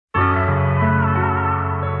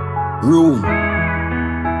Room.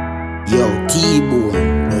 Yo,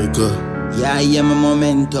 Teebone. Like Yeah, my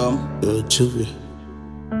momentum. yo, Chubby.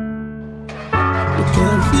 I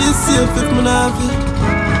can't feel safe if me not have it.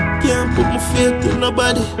 Can't put my faith in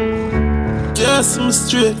nobody. Can't see me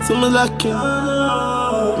straight, so me locking.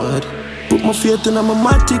 Mad. Put my faith in a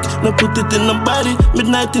matic, no put it in nobody.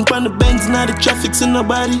 Midnight in pan the Benz, now the traffic's in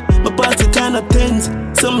nobody. My party kinda tense,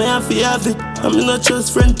 so me have it. I'm not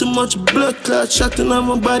just friend, too much blood clot shotting on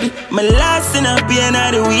my body. My last in a pain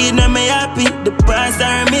of the weed, now me happy. The past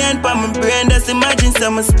I remain for my brain, just imagine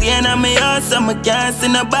some stain on my house, so I can't see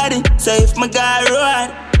nobody. So if my guy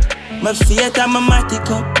road, my faith I'm a matic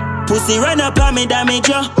up. Pussy run up on me damage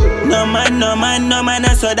yo. No man,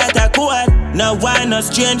 I saw that I could. No one, no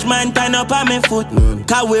strange man turn up on me foot.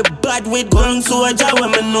 Cause we bad with gun soldier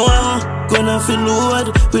when me know. Gonna feel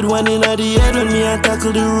load with one in the head when me and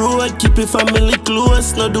tackle the road. Keep it family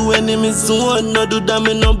close, no do enemy zone, no do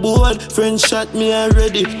damage no board. Friends shot me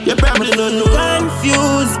already, you probably don't know.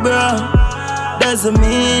 Confused bro, doesn't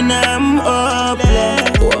mean I'm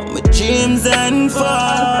hopeless. What my dreams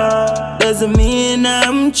unfold, doesn't mean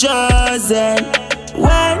I'm chosen.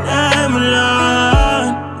 When I'm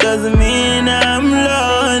alone, doesn't mean I'm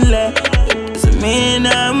lonely. Doesn't mean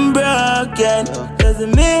I'm broken,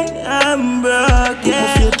 doesn't mean I'm broken. Put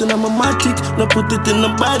my faith in a matic, no put it in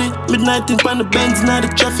nobody. Midnight in pan the Benz, now the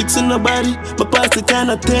traffic's in nobody. My past the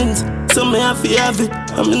kinda tense, so me have it.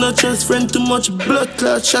 I'm not just friend, too much blood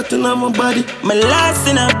clot shotting on my body. My last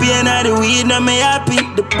in a pain of the weed, now me happy.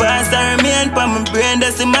 The past I remain for my brain,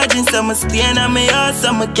 just imagine some stain on my house, so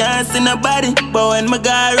I can't see nobody. But when my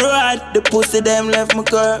guy road, the pussy them left my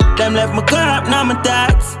car. Them left my car up, now my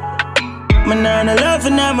thoughts. My nana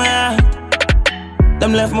loving on my heart.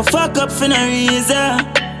 Them left me fuck up for no reason.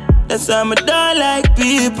 That's why I don't like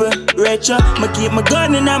people. Retro, me keep my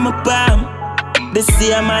gun in my palm. The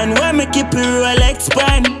same man when me keep it roll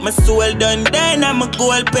expand. My soul done die, I'm a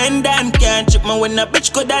gold pendant. Can't trip me when a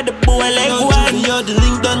bitch could have the bowl like one. Yo, the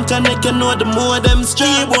link done connect, you know the more them strong.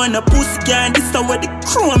 Teebone a pussy can't, this is what the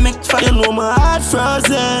crew make fire. You know my heart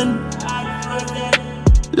frozen.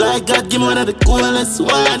 Like God give me one of the coolest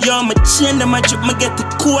ones. Yo, my chain, them a drip, me get the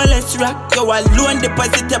coolest rock. Yo, a loan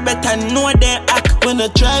deposit, you better know they act. When I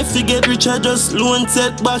try to get rich, I just loan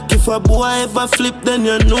set back. If a boy ever flip, then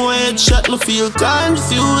you know headshot. Me feel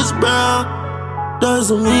confused, bro.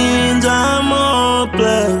 Doesn't mean I'm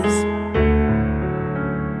hopeless.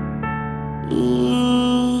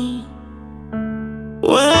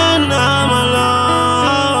 When I'm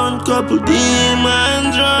alone, couple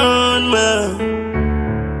demons run me.